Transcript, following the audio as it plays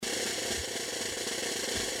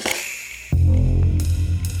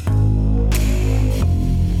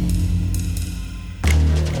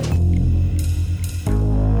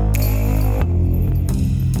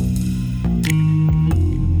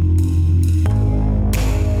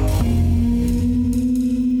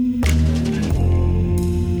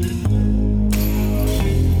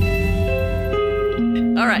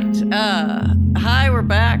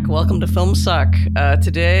welcome to Film Suck.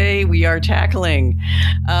 Today we are tackling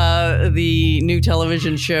the new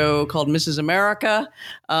television show called Mrs. America.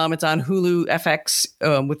 It's on Hulu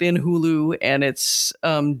FX within Hulu, and it's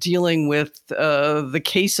dealing with the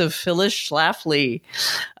case of Phyllis Schlafly,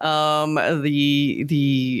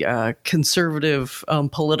 the conservative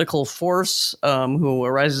political force who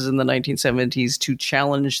arises in the 1970s to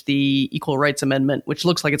challenge the Equal Rights Amendment, which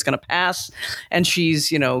looks like it's going to pass, and she's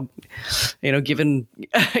given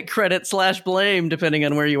credit / blame, depending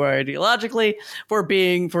on where you are ideologically, for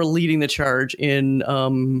leading the charge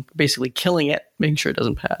in basically killing it, making sure it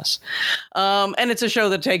doesn't pass. And it's a show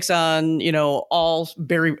that takes on, all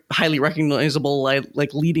very highly recognizable,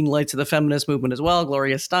 like leading lights of the feminist movement as well.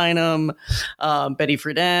 Gloria Steinem, Betty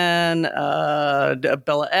Friedan,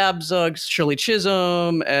 Bella Abzug, Shirley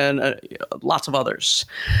Chisholm, and lots of others.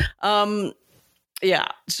 Yeah.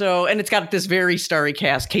 So, and it's got this very starry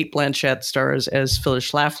cast. Cate Blanchett stars as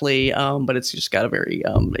Phyllis Schlafly, but it's just got a very,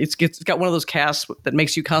 it's got one of those casts that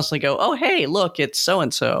makes you constantly go, oh, hey, look, it's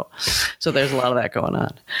so-and-so. So there's a lot of that going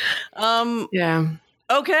on. Yeah.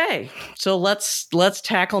 Okay. So let's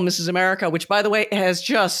tackle Mrs. America, which, by the way, has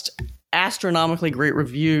just astronomically great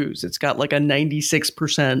reviews. It's got like a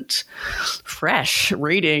 96% fresh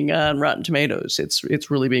rating on Rotten Tomatoes.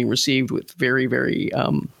 It's really being received with very, very,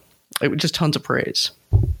 just tons of praise.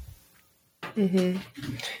 Mm-hmm.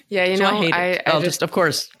 Yeah, I hate it. I'll just, of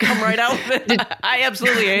course, come right out with it. I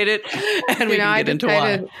absolutely hate it, and we can get into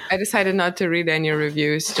why. I decided not to read any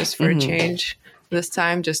reviews just for a change this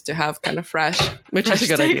time, just to have kind of fresh, which is a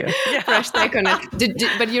good idea. Yeah. Fresh take on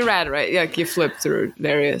it. But you read, right? Like you flipped through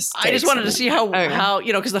various. I just wanted to see how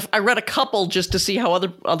because I read a couple just to see how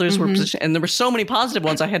others were positioned, and there were so many positive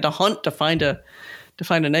ones. I had to hunt to find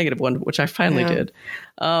a negative one, which I finally did.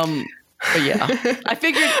 But yeah, I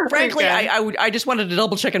figured, frankly, I just wanted to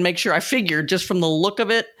double check and make sure. I figured just from the look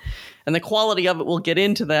of it and the quality of it, we'll get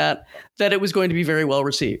into that it was going to be very well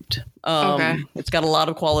received. It's got a lot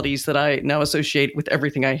of qualities that I now associate with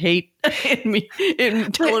everything I hate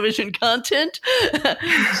in television content.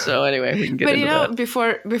 So anyway, we can get into that.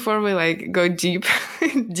 Before we go deep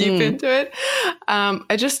into it,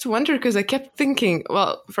 I just wondered, because I kept thinking,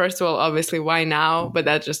 well, first of all, obviously, why now? But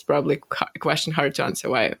that's just probably a question hard to answer,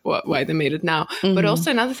 why they made it now. But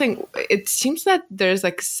also another thing, it seems that there's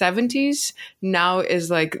 70s now is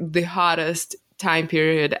the hottest time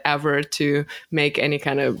period ever to make any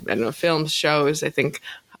kind of films, shows. I think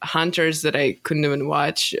Hunters, that I couldn't even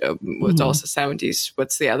watch, was also 70s.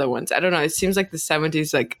 What's the other ones? I don't know. It seems like the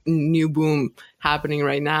 70s, new boom happening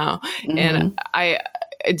right now. And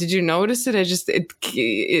did you notice it? Is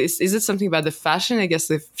it something about the fashion? I guess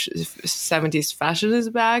the 70s fashion is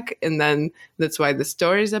back, and then that's why the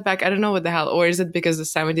stories are back. I don't know what the hell. Or is it because the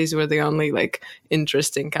 70s were the only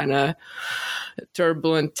interesting kind of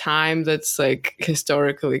turbulent time that's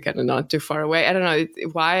historically kind of not too far away? I don't know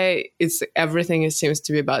why everything seems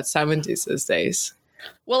to be about 70s these days.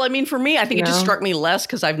 Well, I mean, for me, I think it just struck me less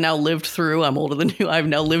because I've now lived through, I'm older than you, I've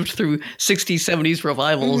now lived through 60s, 70s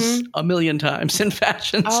revivals a million times in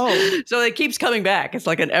fashions. Oh. So it keeps coming back. It's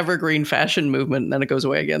like an evergreen fashion movement, and then it goes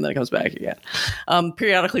away again, then it comes back again.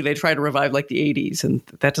 Periodically, they try to revive the 80s, and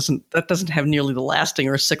that doesn't have nearly the lasting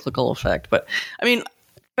or cyclical effect. But I mean,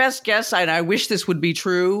 best guess, and I wish this would be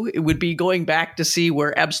true, it would be going back to see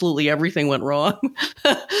where absolutely everything went wrong.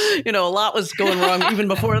 A lot was going wrong even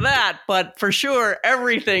before that, but for sure,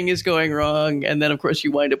 everything is going wrong. And then, of course,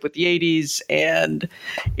 you wind up with the 80s, and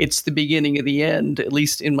it's the beginning of the end, at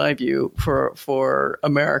least in my view, for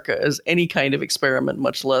America as any kind of experiment,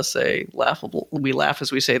 much less a laughable, we laugh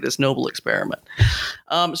as we say, this noble experiment.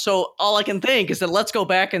 So all I can think is that let's go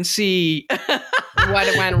back and see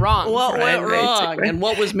what went wrong. What went wrong, and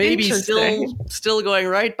what was maybe still going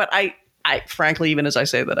right. But I frankly, even as I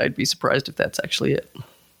say that, I'd be surprised if that's actually it.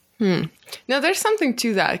 No, there's something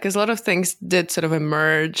to that, because a lot of things did sort of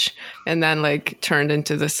emerge and then turned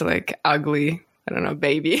into this ugly, I don't know,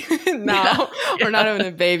 baby now. Yeah. Or not even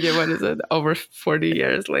a baby. What is it? Over 40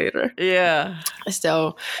 years later. Yeah.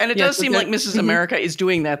 So, and it does seem like Mrs. America is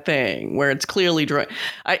doing that thing where it's clearly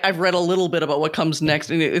I've read a little bit about what comes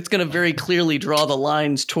next, and it's going to very clearly draw the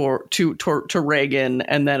lines to Reagan.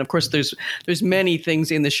 And then, of course, there's many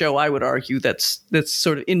things in the show, I would argue, that's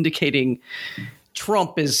sort of indicating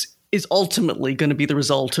Trump is ultimately going to be the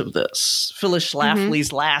result of this. Phyllis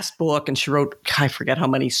Schlafly's last book, and she wrote, I forget how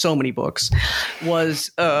many, so many books,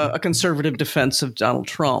 was a conservative defense of Donald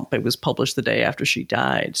Trump. It was published the day after she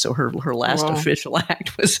died. So her last official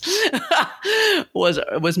act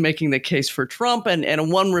was making the case for Trump.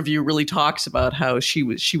 And one review really talks about how she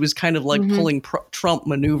was kind of pulling Trump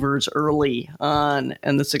maneuvers early on,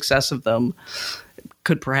 and the success of them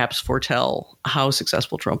could perhaps foretell how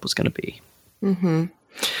successful Trump was going to be. Mm-hmm.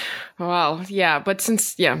 Well, yeah, but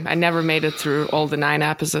since I never made it through all the 9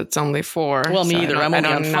 episodes, only 4. Well, me either. I'm only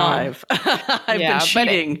on 5. I've been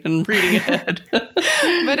cheating and reading ahead.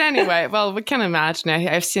 But anyway, well, we can imagine.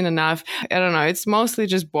 I've seen enough. I don't know. It's mostly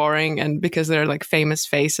just boring, and because they're like famous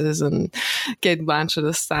faces and Kate Blanchett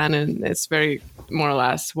is Stan, and it's very more or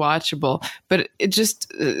less watchable. But it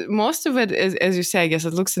just most of it is, as you say, I guess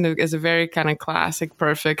it looks as a very kind of classic,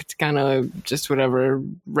 perfect kind of just whatever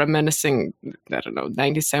reminiscing, I don't know,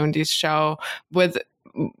 1970s show with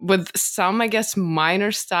some, I guess,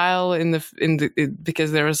 minor style in the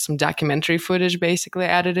because there was some documentary footage basically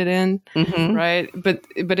added it in, right? But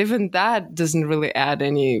even that doesn't really add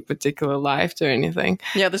any particular life to anything.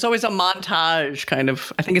 Yeah, there's always a montage kind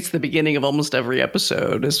of. I think it's the beginning of almost every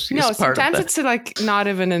episode. Sometimes it's like not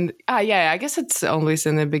even in. I guess it's always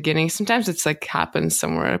in the beginning. Sometimes it's like happens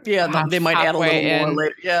somewhere. Yeah, they might add a little more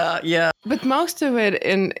later. Yeah. But most of it,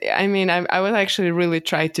 I would actually really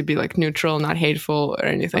try to be like neutral, not hateful or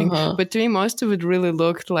anything. But to me, most of it really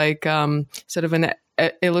looked like sort of an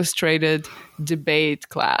illustrated debate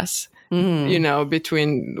class,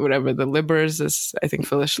 between whatever the liberals, as I think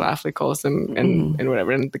Phyllis Schlafly calls them, and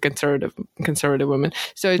whatever, and the conservative women.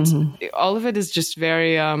 So it's all of it is just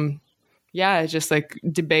very it's just like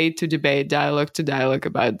debate to debate, dialogue to dialogue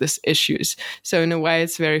about these issues. So in a way,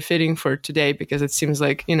 it's very fitting for today because it seems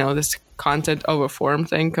like, this content over form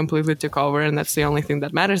thing completely took over, and that's the only thing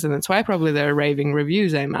that matters. And that's why probably they're raving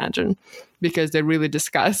reviews, I imagine, because they really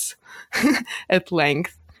discuss at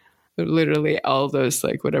length literally all those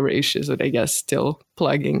like whatever issues that I guess still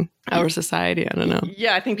plaguing our society. I don't know.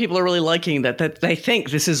 Yeah, I think people are really liking that they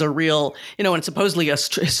think this is a real, and supposedly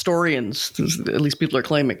historians, at least people are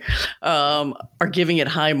claiming, are giving it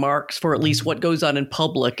high marks for at least what goes on in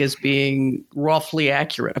public as being roughly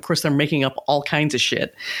accurate. Of course, they're making up all kinds of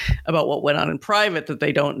shit about what went on in private that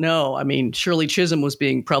they don't know. I mean, Shirley Chisholm was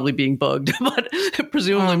probably being bugged, but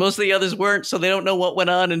presumably most of the others weren't, so they don't know what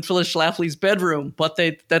went on in Phyllis Schlafly's bedroom, but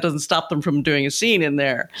that doesn't stop them from doing a scene in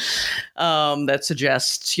there that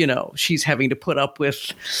suggests, she's having to put up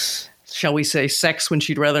with, shall we say, sex when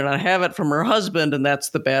she'd rather not have it from her husband, and that's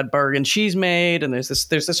the bad bargain she's made. And there's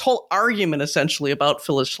this whole argument essentially about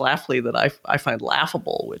Phyllis Schlafly that I find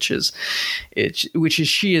laughable, which is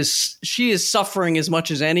she is suffering as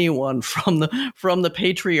much as anyone from the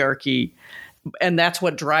patriarchy. And that's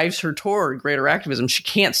what drives her toward greater activism. She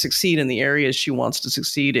can't succeed in the areas she wants to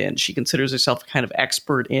succeed in. She considers herself kind of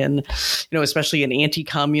expert in, especially in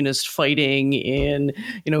anti-communist fighting, in,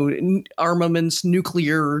 armaments,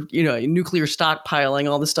 nuclear stockpiling,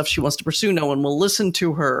 all the stuff she wants to pursue. No one will listen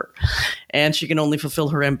to her. And she can only fulfill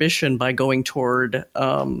her ambition by going toward,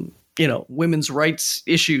 women's rights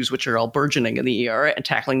issues, which are all burgeoning in the ERA and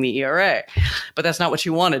tackling the ERA. But that's not what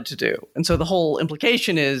she wanted to do. And so the whole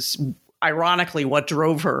implication is, ironically, what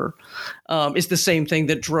drove her is the same thing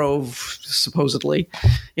that drove, supposedly,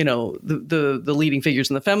 the leading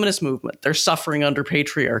figures in the feminist movement. They're suffering under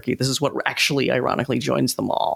patriarchy. This is what actually, ironically, joins them all.